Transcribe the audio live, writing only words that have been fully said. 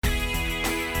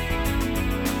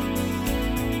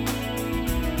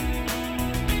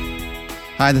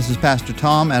Hi, this is Pastor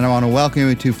Tom, and I want to welcome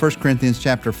you to 1 Corinthians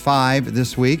chapter 5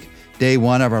 this week, day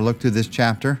 1 of our look through this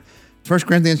chapter. 1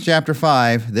 Corinthians chapter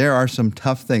 5, there are some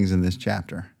tough things in this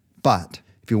chapter. But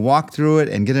if you walk through it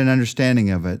and get an understanding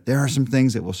of it, there are some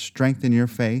things that will strengthen your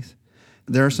faith.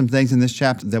 There are some things in this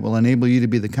chapter that will enable you to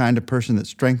be the kind of person that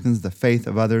strengthens the faith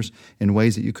of others in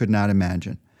ways that you could not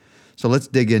imagine. So let's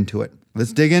dig into it.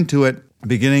 Let's dig into it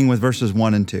beginning with verses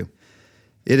 1 and 2.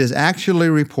 It is actually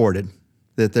reported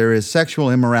that there is sexual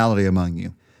immorality among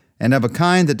you, and of a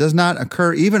kind that does not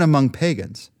occur even among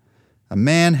pagans. A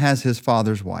man has his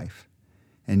father's wife,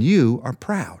 and you are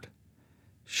proud.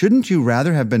 Shouldn't you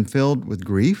rather have been filled with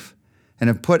grief and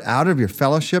have put out of your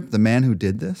fellowship the man who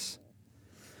did this?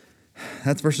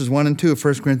 That's verses 1 and 2 of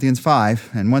 1 Corinthians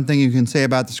 5, and one thing you can say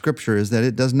about the Scripture is that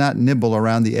it does not nibble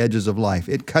around the edges of life.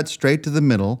 It cuts straight to the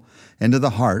middle and to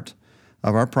the heart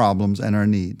of our problems and our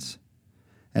needs.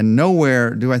 And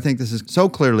nowhere do I think this is so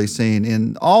clearly seen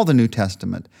in all the New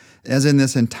Testament as in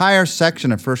this entire section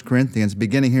of 1 Corinthians,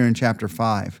 beginning here in chapter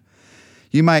 5.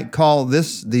 You might call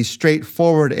this the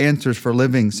straightforward answers for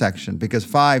living section, because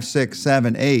 5, 6,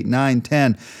 7, 8, 9,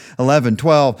 10, 11,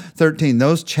 12, 13,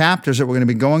 those chapters that we're going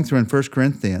to be going through in 1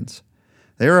 Corinthians,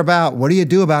 they're about what do you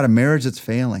do about a marriage that's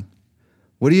failing?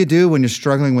 What do you do when you're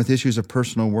struggling with issues of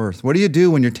personal worth? What do you do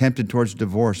when you're tempted towards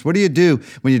divorce? What do you do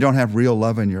when you don't have real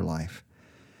love in your life?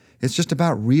 It's just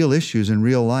about real issues in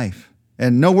real life.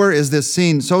 And nowhere is this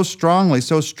seen so strongly,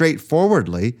 so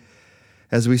straightforwardly,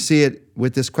 as we see it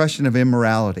with this question of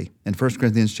immorality in 1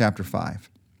 Corinthians chapter 5.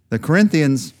 The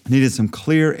Corinthians needed some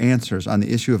clear answers on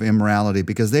the issue of immorality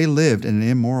because they lived in an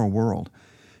immoral world.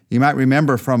 You might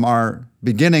remember from our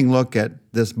beginning look at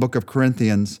this book of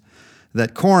Corinthians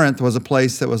that Corinth was a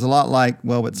place that was a lot like,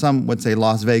 well, what some would say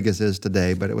Las Vegas is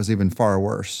today, but it was even far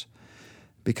worse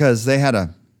because they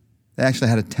actually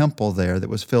had a temple there that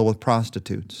was filled with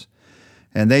prostitutes.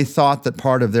 And they thought that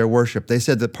part of their worship, they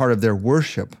said that part of their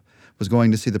worship was going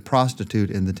to see the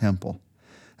prostitute in the temple.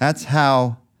 That's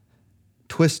how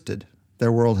twisted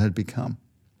their world had become.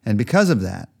 And because of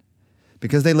that,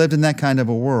 because they lived in that kind of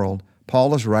a world,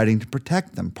 Paul is writing to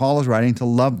protect them. Paul is writing to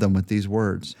love them with these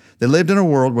words. They lived in a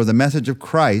world where the message of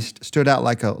Christ stood out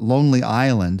like a lonely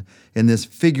island in this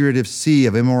figurative sea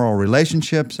of immoral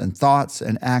relationships and thoughts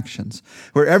and actions,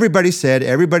 where everybody said,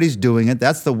 everybody's doing it.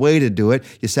 That's the way to do it.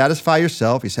 You satisfy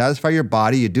yourself. You satisfy your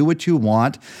body. You do what you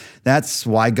want. That's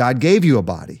why God gave you a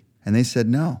body. And they said,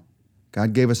 no,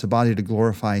 God gave us a body to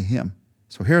glorify Him.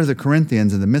 So here are the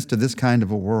Corinthians in the midst of this kind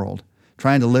of a world,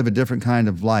 trying to live a different kind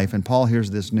of life. And Paul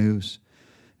hears this news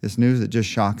that just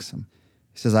shocks him.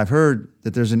 He says, I've heard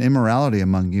that there's an immorality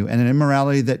among you, and an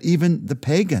immorality that even the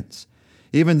pagans,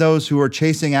 even those who are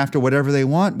chasing after whatever they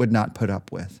want, would not put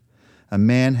up with. A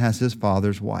man has his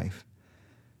father's wife.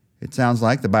 It sounds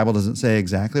like, the Bible doesn't say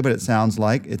exactly, but it sounds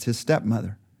like it's his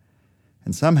stepmother.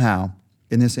 And somehow,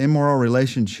 in this immoral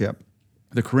relationship,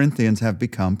 the Corinthians have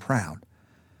become proud.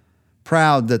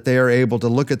 Proud that they are able to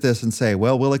look at this and say,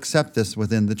 well, we'll accept this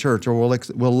within the church, or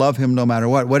we'll love him no matter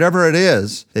what. Whatever it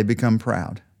is, they become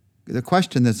proud. The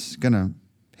question that's going to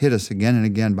hit us again and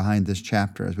again behind this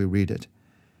chapter as we read it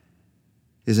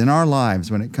is in our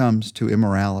lives when it comes to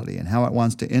immorality and how it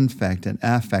wants to infect and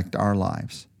affect our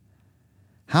lives.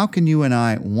 How can you and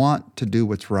I want to do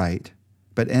what's right,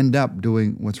 but end up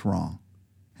doing what's wrong?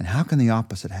 And how can the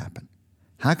opposite happen?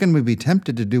 How can we be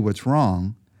tempted to do what's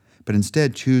wrong, but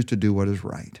instead choose to do what is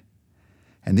right?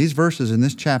 And these verses in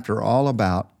this chapter are all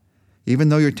about, even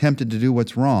though you're tempted to do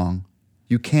what's wrong,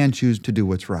 you can choose to do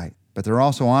what's right. But they're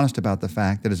also honest about the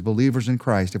fact that as believers in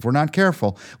Christ, if we're not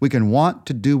careful, we can want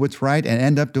to do what's right and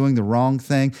end up doing the wrong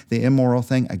thing, the immoral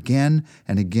thing, again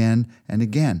and again and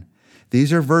again.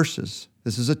 These are verses.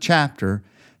 This is a chapter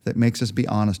that makes us be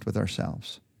honest with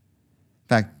ourselves. In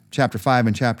fact, chapter 5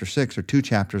 and chapter 6 are two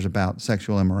chapters about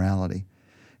sexual immorality.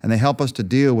 And they help us to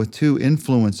deal with two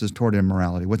influences toward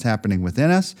immorality, what's happening within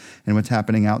us and what's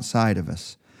happening outside of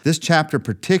us. This chapter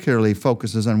particularly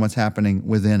focuses on what's happening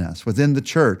within us, within the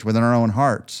church, within our own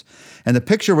hearts. And the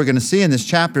picture we're going to see in this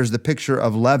chapter is the picture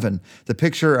of leaven, the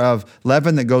picture of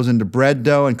leaven that goes into bread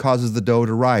dough and causes the dough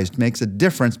to rise. It makes a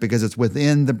difference because it's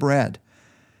within the bread.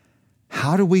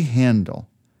 How do we handle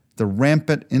the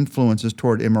rampant influences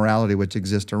toward immorality which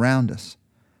exist around us?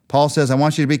 Paul says, I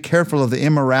want you to be careful of the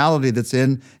immorality that's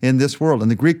in this world.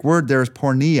 And the Greek word there is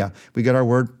porneia. We get our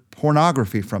word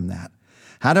pornography from that.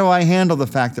 How do I handle the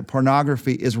fact that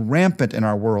pornography is rampant in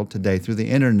our world today through the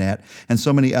internet and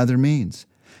so many other means?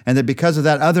 And that because of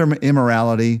that other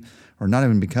immorality, or not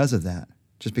even because of that,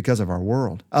 just because of our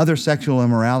world, other sexual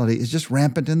immorality is just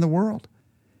rampant in the world.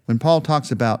 When Paul talks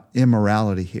about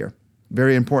immorality here,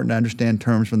 very important to understand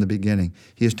terms from the beginning.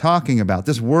 He is talking about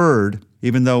this word,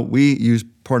 even though we use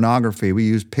pornography, we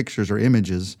use pictures or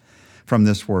images from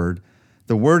this word.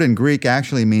 The word in Greek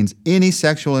actually means any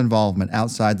sexual involvement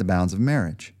outside the bounds of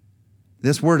marriage.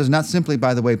 This word is not simply,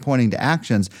 by the way, pointing to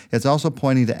actions, it's also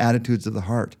pointing to attitudes of the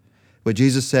heart. What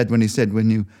Jesus said when he said, when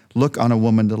you look on a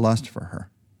woman to lust for her.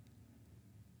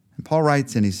 And Paul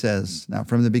writes and he says, now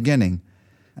from the beginning,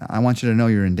 I want you to know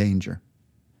you're in danger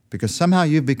because somehow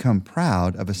you've become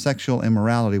proud of a sexual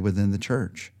immorality within the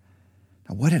church.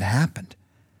 Now, what had happened?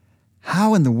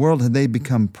 How in the world had they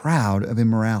become proud of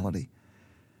immorality?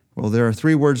 Well, there are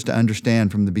three words to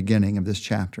understand from the beginning of this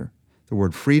chapter. The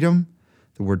word freedom,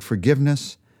 the word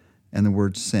forgiveness, and the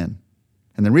word sin.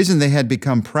 And the reason they had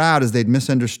become proud is they'd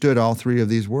misunderstood all three of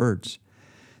these words.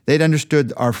 They'd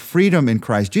understood our freedom in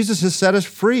Christ. Jesus has set us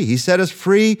free. He set us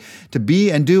free to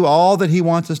be and do all that he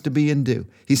wants us to be and do.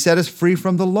 He set us free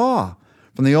from the law,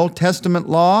 from the Old Testament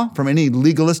law, from any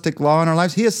legalistic law in our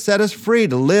lives. He has set us free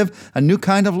to live a new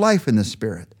kind of life in the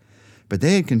Spirit. But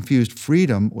they had confused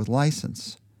freedom with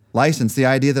license. License, the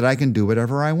idea that I can do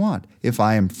whatever I want. If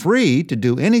I am free to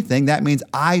do anything, that means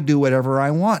I do whatever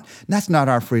I want. And that's not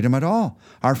our freedom at all.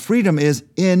 Our freedom is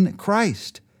in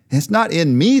Christ. It's not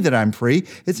in me that I'm free.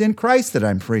 It's in Christ that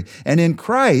I'm free. And in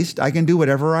Christ, I can do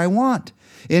whatever I want.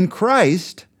 In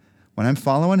Christ, when I'm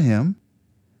following him,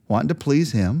 wanting to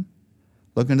please him,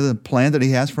 looking to the plan that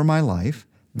he has for my life,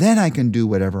 then I can do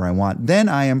whatever I want. Then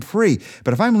I am free.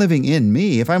 But if I'm living in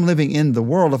me, if I'm living in the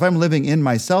world, if I'm living in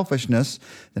my selfishness,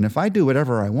 then if I do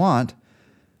whatever I want,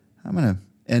 I'm going to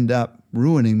end up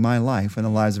ruining my life and the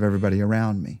lives of everybody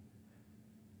around me.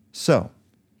 So,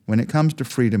 when it comes to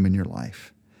freedom in your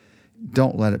life,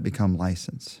 don't let it become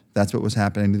license. That's what was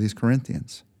happening to these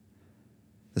Corinthians.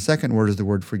 The second word is the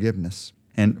word forgiveness.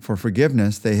 And for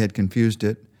forgiveness, they had confused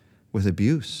it with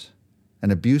abuse,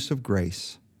 an abuse of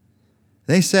grace.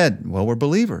 They said, well, we're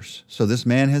believers, so this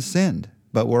man has sinned,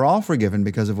 but we're all forgiven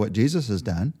because of what Jesus has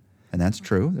done. And that's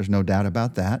true. There's no doubt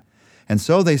about that. And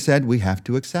so they said, we have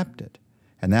to accept it.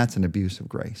 And that's an abuse of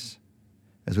grace.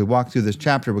 As we walk through this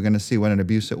chapter, we're going to see what an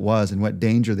abuse it was and what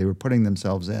danger they were putting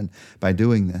themselves in by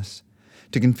doing this.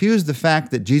 To confuse the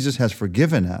fact that Jesus has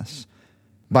forgiven us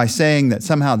by saying that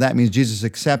somehow that means Jesus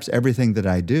accepts everything that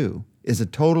I do is a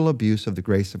total abuse of the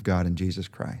grace of God in Jesus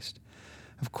Christ.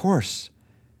 Of course,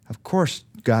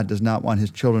 God does not want his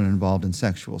children involved in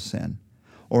sexual sin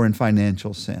or in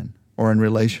financial sin or in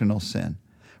relational sin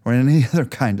or in any other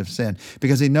kind of sin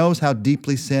because he knows how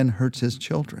deeply sin hurts his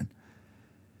children.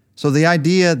 So the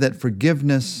idea that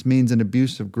forgiveness means an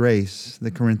abuse of grace,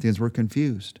 the Corinthians were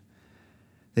confused.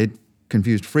 They'd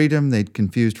confused freedom, they'd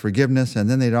confused forgiveness, and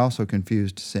then they'd also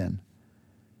confused sin.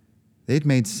 They'd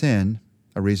made sin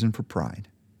a reason for pride.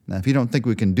 Now, if you don't think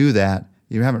we can do that,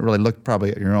 you haven't really looked probably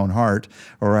at your own heart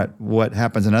or at what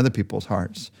happens in other people's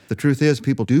hearts. The truth is,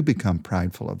 people do become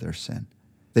prideful of their sin.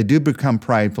 They do become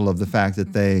prideful of the fact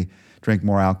that they drink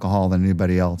more alcohol than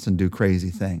anybody else and do crazy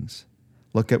things.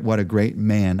 Look at what a great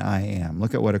man I am.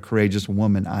 Look at what a courageous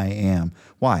woman I am.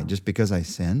 Why? Just because I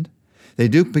sinned? They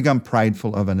do become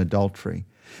prideful of an adultery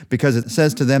because it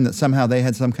says to them that somehow they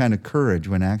had some kind of courage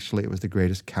when actually it was the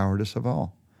greatest cowardice of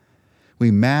all. We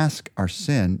mask our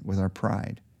sin with our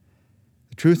pride.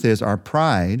 The truth is, our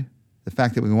pride, the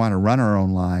fact that we want to run our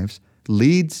own lives,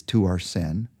 leads to our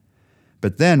sin.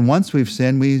 But then once we've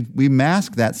sinned, we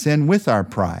mask that sin with our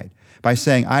pride by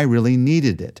saying, I really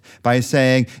needed it, by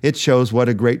saying it shows what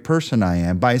a great person I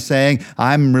am, by saying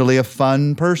I'm really a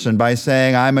fun person, by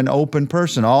saying I'm an open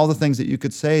person, all the things that you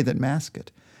could say that mask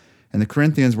it. And the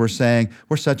Corinthians were saying,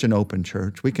 we're such an open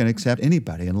church, we can accept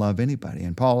anybody and love anybody.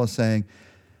 And Paul is saying,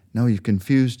 no, you've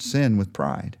confused sin with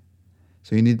pride.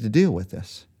 So you need to deal with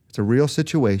this. It's a real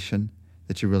situation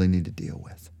that you really need to deal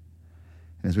with.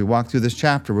 And as we walk through this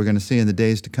chapter, we're going to see in the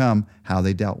days to come how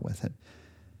they dealt with it.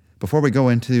 Before we go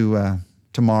into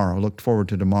tomorrow, look forward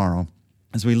to tomorrow,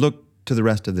 as we look to the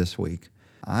rest of this week,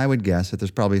 I would guess that there's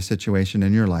probably a situation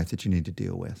in your life that you need to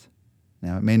deal with.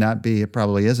 Now, it may not be, it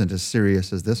probably isn't as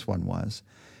serious as this one was.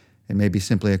 It may be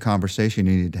simply a conversation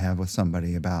you need to have with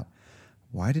somebody about,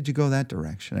 why did you go that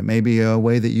direction? It may be a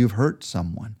way that you've hurt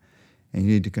someone, and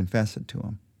you need to confess it to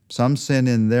them. Some sin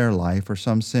in their life or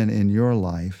some sin in your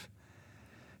life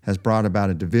has brought about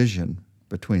a division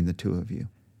between the two of you.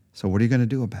 So what are you going to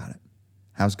do about it?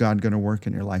 How's God going to work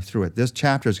in your life through it? This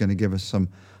chapter is going to give us some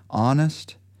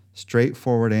honest,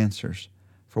 straightforward answers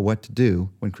for what to do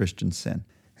when Christians sin.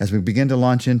 As we begin to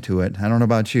launch into it, I don't know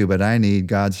about you, but I need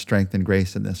God's strength and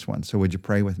grace in this one. So would you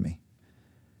pray with me?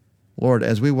 Lord,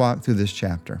 as we walk through this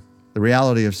chapter, the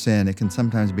reality of sin, it can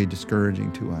sometimes be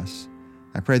discouraging to us.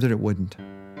 I pray that it wouldn't.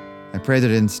 I pray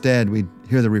that instead we'd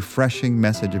hear the refreshing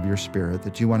message of your Spirit,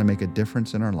 that you want to make a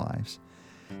difference in our lives,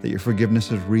 that your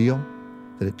forgiveness is real,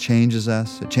 that it changes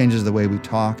us, it changes the way we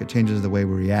talk, it changes the way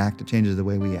we react, it changes the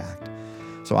way we act.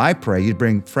 So I pray you'd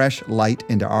bring fresh light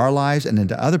into our lives and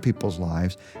into other people's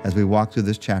lives as we walk through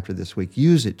this chapter this week.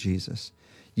 Use it, Jesus.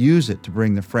 Use it to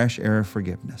bring the fresh air of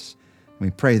forgiveness. And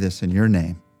we pray this in your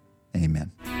name.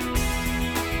 Amen.